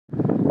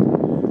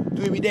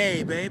Dweeby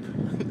Day, babe.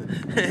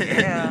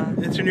 Yeah.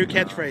 It's your new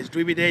catchphrase,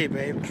 Dweeby Day,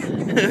 babe.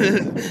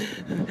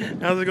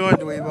 How's it going,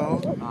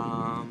 Dweebo?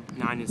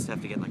 No, I just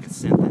have to get like a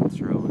synth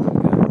intro and I'm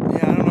good.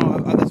 Yeah, I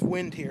don't know. There's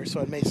wind here,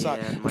 so it may suck.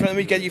 Yeah, Let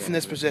me get you from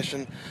this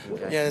position.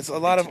 Okay. Yeah, it's a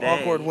lot of Today,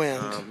 awkward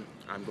wind.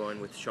 I'm going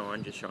with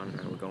Shawn. Just Shawn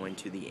and I were going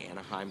to the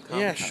Anaheim Comic Con.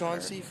 Yeah,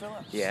 Shawn C.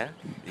 Phillips. Yeah.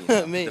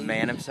 Me. The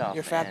man himself.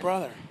 Your fat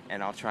brother.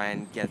 And I'll try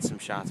and get some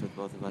shots with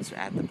both of us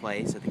at the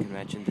place, at the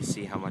convention, to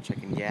see how much I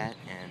can get.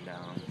 And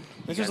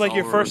this is like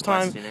your first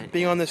time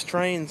being on this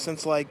train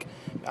since like,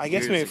 I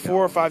guess maybe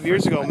 4 or 5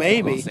 years ago,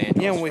 maybe.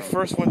 Yeah, when we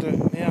first went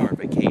to, yeah. Our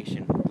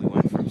vacation, we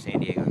went from San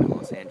Diego to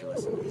Los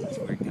Angeles, and this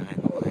weird guy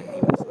in the line,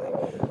 he was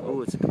like,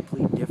 oh, it's a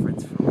complete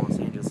difference from Los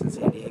Angeles and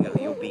San Diego.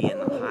 You'll be in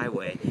the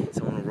highway,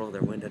 someone will roll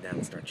their window down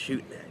and start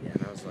shooting at you.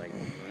 And I was like,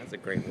 well, that's a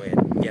great way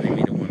of getting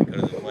me to want to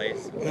go to the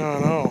place.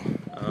 No.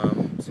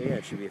 So yeah,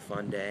 it should be a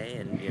fun day,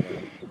 and you know,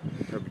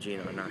 Herb and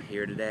Gina are not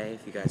here today,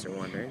 if you guys are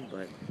wondering,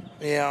 but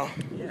yeah,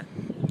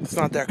 it's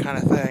not their kind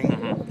of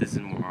thing. This is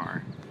more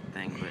our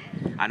thing, but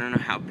I don't know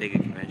how big a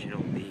convention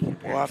it'll be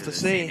compared we'll have to to the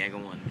see. San Diego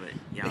one, but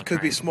yeah, it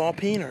could be small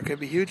peen or it could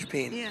be huge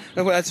peen. Yeah.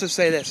 No, let's just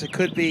say this: it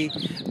could be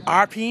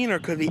our peen or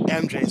it could be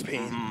MJ's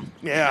peen.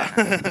 Yeah.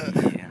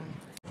 Yeah.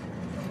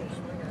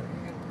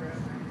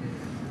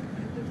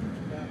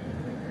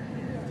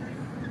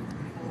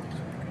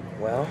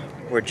 Well,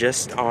 we're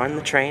just on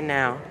the train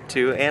now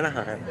to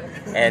Anaheim,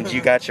 and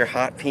you got your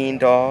hot peen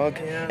dog.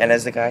 Yeah. And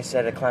as the guy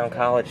said at Clown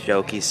College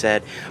joke, he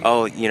said,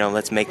 "Oh, you know,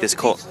 let's make this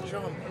cold."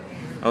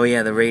 Oh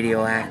yeah, the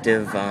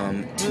radioactive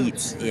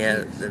teats.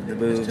 Yeah, the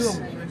boobs.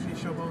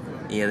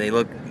 Yeah, they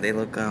look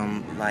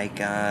like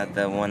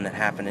the one that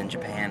happened in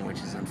Japan,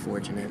 which is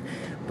unfortunate.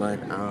 But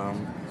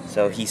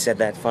so he said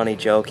that funny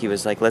joke. He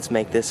was like, "Let's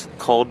make this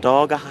cold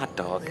dog a hot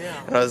dog."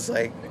 Yeah. And I was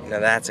like, "No,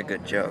 that's a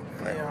good joke."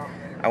 But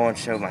I won't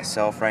show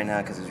myself right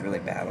now because it's really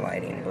bad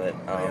lighting. But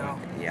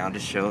yeah, I'll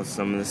just show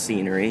some of the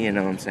scenery. You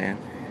know what I'm saying?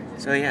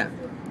 So yeah.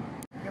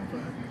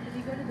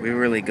 We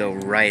really go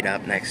right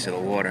up next to the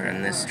water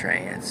in this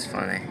train. It's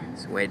funny.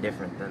 It's way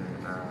different than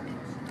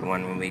the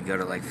one when we go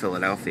to like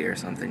Philadelphia or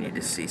something. You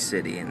just see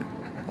city and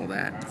all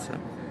that. So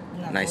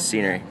nice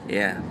scenery.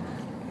 Yeah.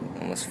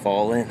 Almost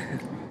fall in.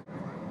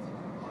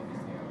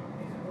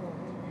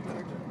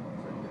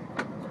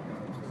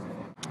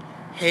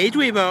 Hey,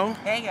 Dweebo.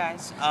 Hey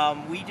guys.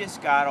 We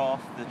just got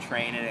off the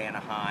train at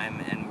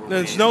Anaheim and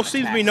we're Seems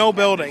to be no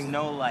building. There's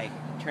no like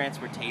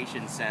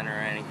transportation center or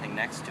anything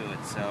next to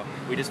it, so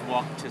we just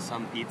walked to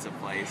some pizza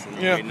place and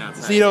waiting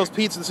outside. Zito's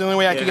Pizza. It's the only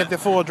way I could get the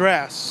full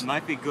address. It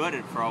might be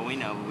good for all we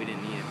know, but we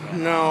didn't need it. But,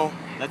 no.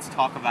 Let's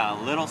talk about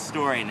a little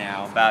story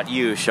now about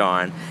you,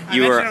 Shawn. I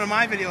mentioned it on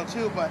my video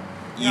too, but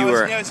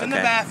it's in the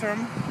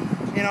bathroom.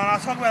 You know, and I'll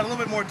talk about it a little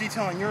bit more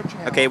detail on your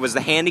channel. Okay, it was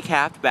the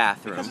handicapped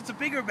bathroom. Because it's a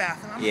bigger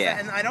bathroom. I'm fat,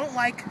 and I don't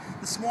like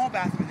the small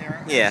bathroom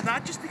there. Yeah. It's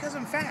not just because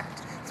I'm fat.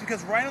 It's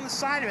because right on the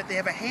side of it, they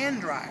have a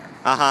hand dryer.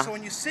 So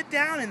when you sit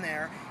down in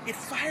there, it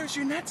fires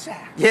your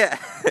nutsack. Yeah.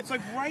 It's like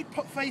right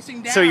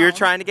facing down. So you're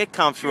trying to get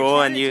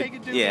comfortable, and you,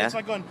 It's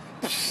like going.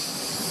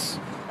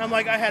 I'm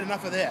like, I had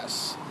enough of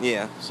this.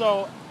 Yeah.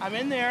 So I'm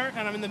in there,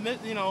 and I'm in the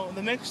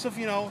the mix of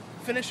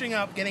finishing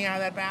up, getting out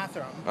of that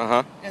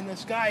bathroom. And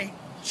this guy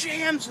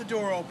jams the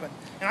door open.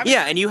 And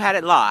and you had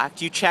it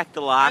locked. You checked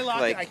the lock. I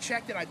locked it. I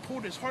checked it. I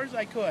pulled it as hard as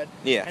I could.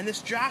 Yeah. And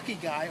this jockey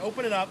guy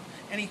opened it up,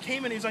 and he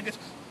came in. He was like this.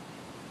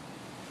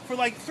 For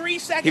like 3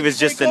 seconds. He was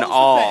just in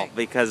awe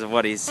because of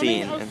what he's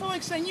seen. I was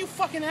like saying, "You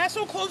fucking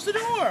asshole, close the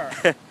door."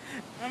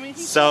 I mean,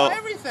 he saw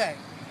everything.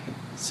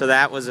 So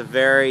that was a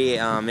very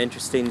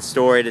interesting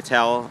story to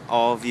tell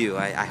all of you.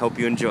 I hope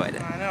you enjoyed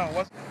it. I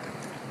know.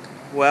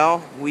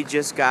 Well, we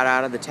just got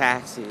out of the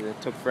taxi.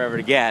 It took forever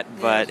to get,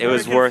 but it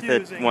was worth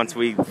it once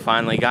we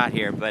finally got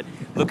here. But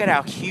look at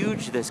how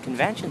huge this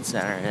convention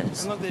center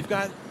is. And look, they've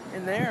got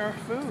in there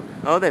food.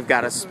 Oh, they've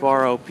got a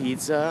Sparrow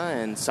pizza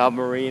and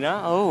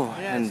Submarina. Oh,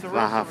 and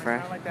Baja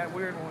Fresh. Like that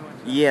weird one.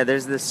 Yeah,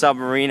 there's the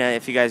Submarina.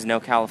 If you guys know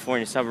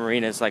California,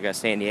 Submarina is like a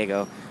San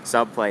Diego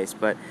sub place,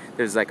 but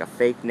there's like a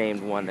fake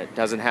named one that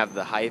doesn't have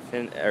the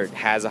hyphen, or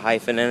has a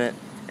hyphen in it,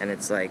 and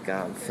it's like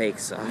fake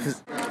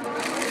subs.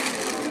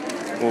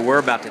 Well, we're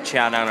about to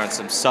chow down on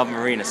some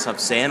Submarina sub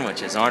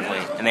sandwiches, aren't we?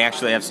 And they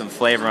actually have some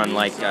flavor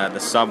unlike the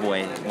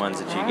Subway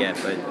ones that you get,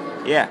 but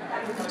yeah.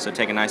 So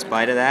take a nice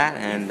bite of that,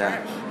 and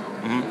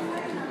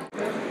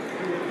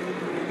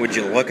would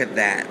you look at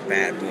that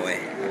bad boy?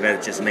 I bet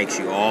it just makes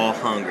you all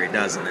hungry,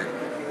 doesn't it?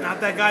 Not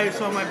that guy who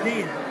saw my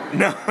pee.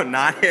 No,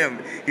 not him.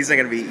 He's not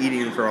going to be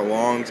eating for a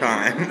long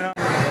time. No.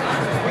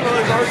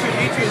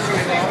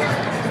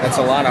 That's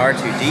a lot of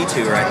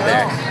R2-D2 right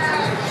there.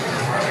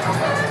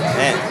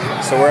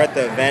 Man, so we're at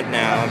the event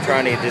now. I'm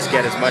trying to just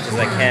get as much as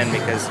I can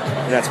because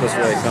you're not supposed to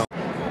really film.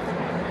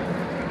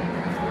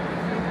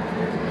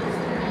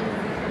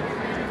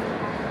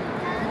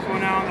 So we're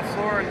now on the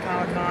floor at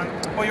Comic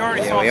Con. Well, you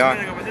already saw it a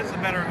minute ago, but this is a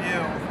better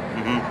view.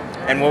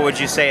 And what would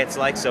you say it's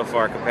like so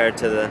far compared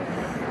to the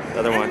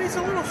other one? It's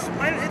a little,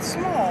 it's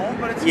small,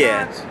 but it's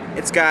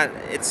not.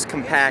 It's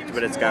compact,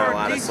 but it's got a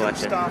lot of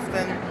selection. Stuff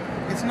than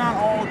it's not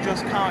all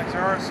just comics.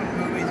 There are some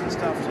movies and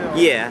stuff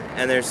too. Yeah,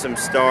 and there's some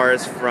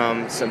stars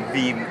from some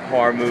B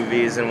horror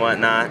movies and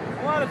whatnot.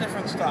 A lot of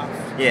different stuff.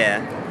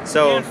 Yeah.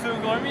 So. Dan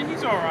Fugel, I mean,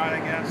 he's alright, I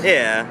guess.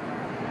 Yeah.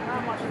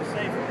 Not much to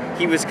say for him.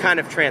 He was kind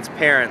of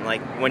transparent.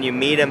 Like when you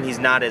meet him, he's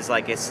not as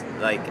like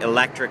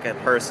electric a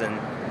person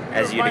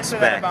as you'd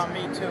expect. Say that about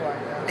me too, I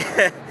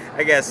guess.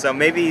 I guess so.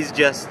 Maybe he's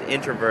just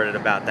introverted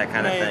about that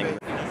kind of thing.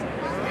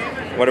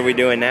 What are we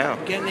doing now?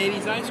 Getting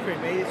 80s ice cream,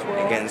 80s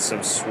swirl. Getting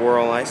some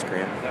swirl ice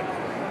cream.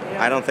 Yeah.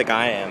 I don't think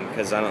I am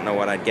because I don't know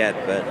what I'd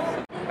get, but.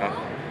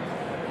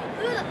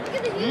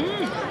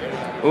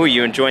 Ooh,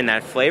 you enjoying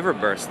that flavor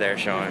burst there,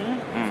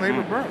 Shawn?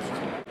 Flavor burst.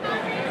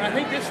 And I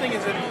think this thing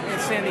is in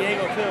San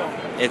Diego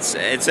too.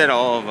 It's at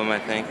all of them, I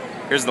think.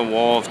 Here's the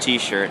wall of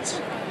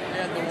T-shirts.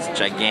 It's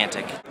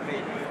gigantic.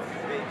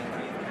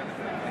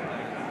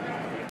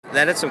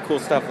 That had some cool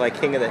stuff like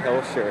King of the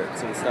Hill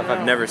shirts and stuff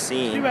I've never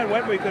seen. Too bad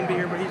Wetboy couldn't be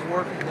here, but he's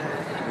working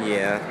there.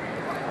 Yeah.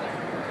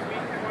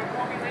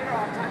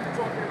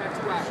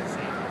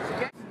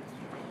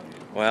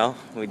 Well,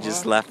 we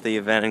just left the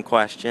event in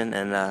question,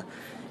 and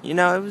you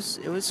know, it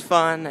was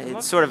fun.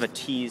 It's sort of a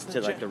tease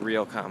to like the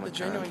real Comic Con. The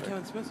genuine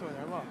Kevin Smith's over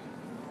there. Look.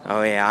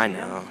 Oh yeah, I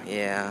know.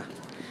 Yeah.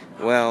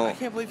 Well. I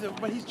can't believe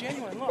that, but he's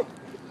genuine. Look,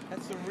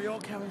 that's the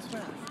real Kevin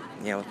Smith.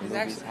 Yeah, with the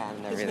movies hat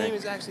and everything. His name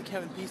is actually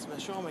Kevin P. Smith.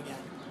 Show him again.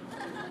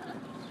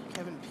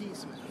 Kevin P.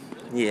 Smith.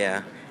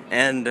 Yeah.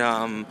 And,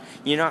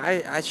 you know,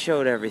 I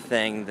showed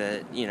everything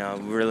that, you know,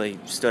 really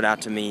stood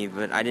out to me,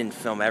 but I didn't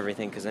film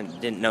everything because I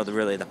didn't know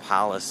really the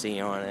policy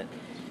on it.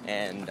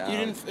 And you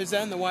didn't? Is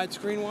that in the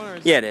widescreen one? Or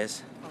is yeah, it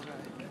is. Okay.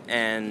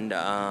 And,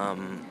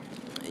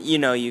 you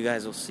know, you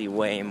guys will see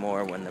way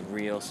more when the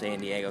real San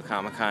Diego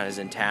Comic Con is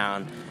in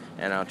town,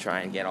 and I'll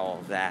try and get all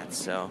of that.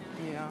 So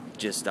yeah.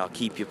 Just I'll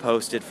keep you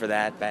posted for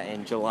that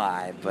in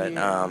July. But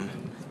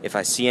if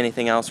I see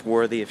anything else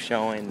worthy of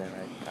showing, then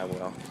I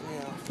will.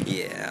 Yeah.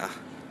 Yeah.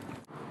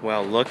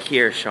 Well, look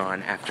here,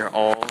 Shawn. After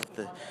all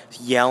the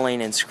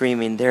yelling and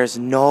screaming, there's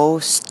no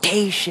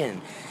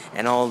station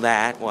and all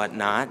that,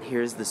 whatnot.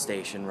 Here's the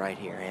station right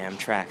here,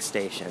 Amtrak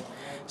station.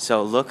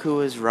 So look who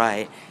was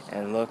right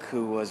and look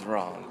who was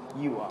wrong.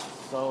 You are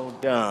so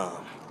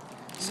dumb.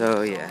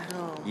 So yeah,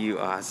 you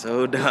are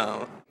so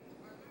dumb.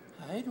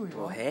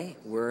 Well, hey,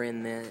 we're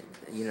in the,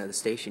 you know, the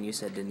station you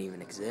said didn't even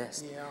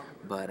exist. Yeah.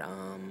 But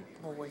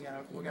well, we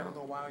gotta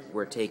go while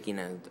we're taking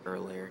an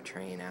earlier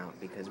train out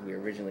because we were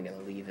originally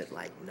gonna leave at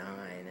like 9,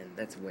 and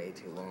that's way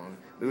too long.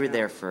 We were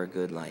there for a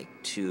good like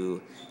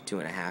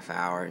 2.5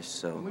 hours,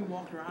 so we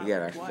walked around. We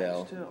got our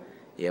fill. Too.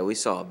 Yeah, we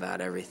saw about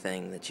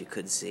everything that you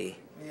could see.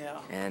 Yeah.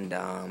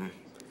 And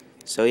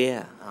so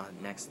yeah,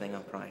 next thing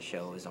I'll probably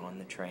show is on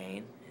the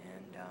train.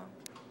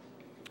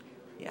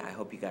 Yeah, I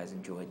hope you guys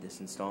enjoyed this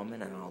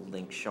installment, and I'll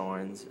link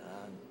Shawn's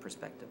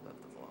perspective of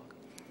the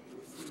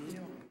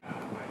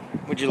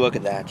vlog. Would you look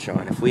at that,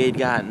 Shawn? If we had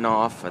gotten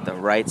off at the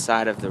right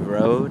side of the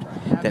road,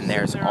 then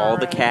there's all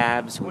the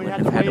cabs. We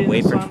wouldn't have had to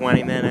wait for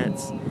 20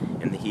 minutes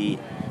in the heat.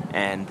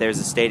 And there's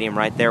a stadium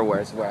right there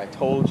where I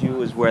told you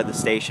was where the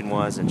station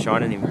was, and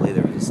Shawn didn't even believe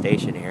there was a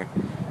station here.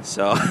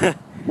 So,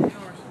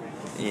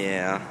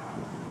 yeah.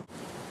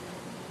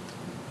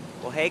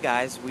 Well, hey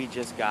guys, we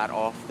just got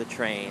off the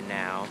train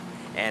now.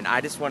 And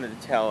I just wanted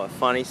to tell a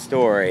funny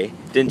story,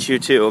 didn't you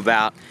too,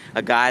 about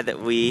a guy that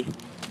we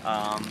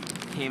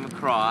came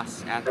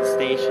across at the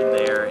station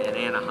there in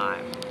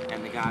Anaheim.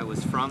 And the guy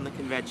was from the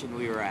convention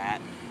we were at.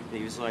 And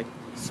he was like,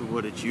 so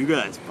what did you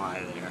guys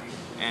buy there?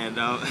 And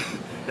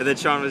then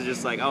Shawn was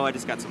just like, oh, I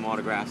just got some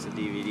autographs and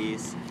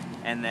DVDs.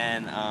 And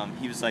then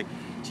he was like,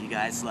 do you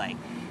guys like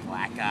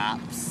Black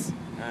Ops?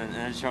 And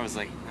then Shawn was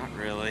like, not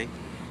really.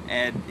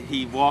 And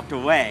he walked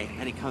away,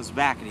 and he comes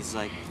back and he's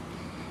like,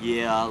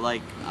 yeah,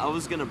 like, I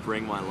was gonna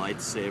bring my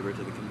lightsaber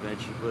to the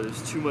convention, but it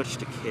was too much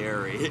to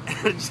carry.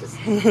 I just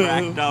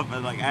cracked up,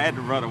 and like, I had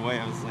to run away.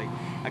 I was like,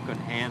 I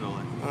couldn't handle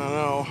it. I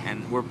know.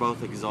 And we're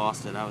both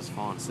exhausted. I was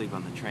falling asleep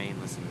on the train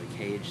listening to the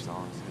Cage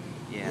songs.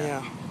 And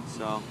yeah.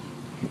 So,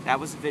 that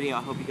was the video.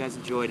 I hope you guys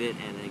enjoyed it.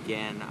 And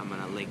again, I'm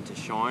gonna link to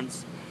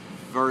Shawn's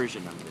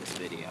version of this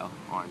video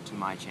onto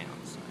my channel.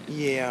 So,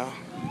 yeah.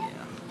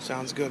 Yeah.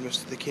 Sounds good,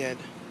 Mr. the Kid.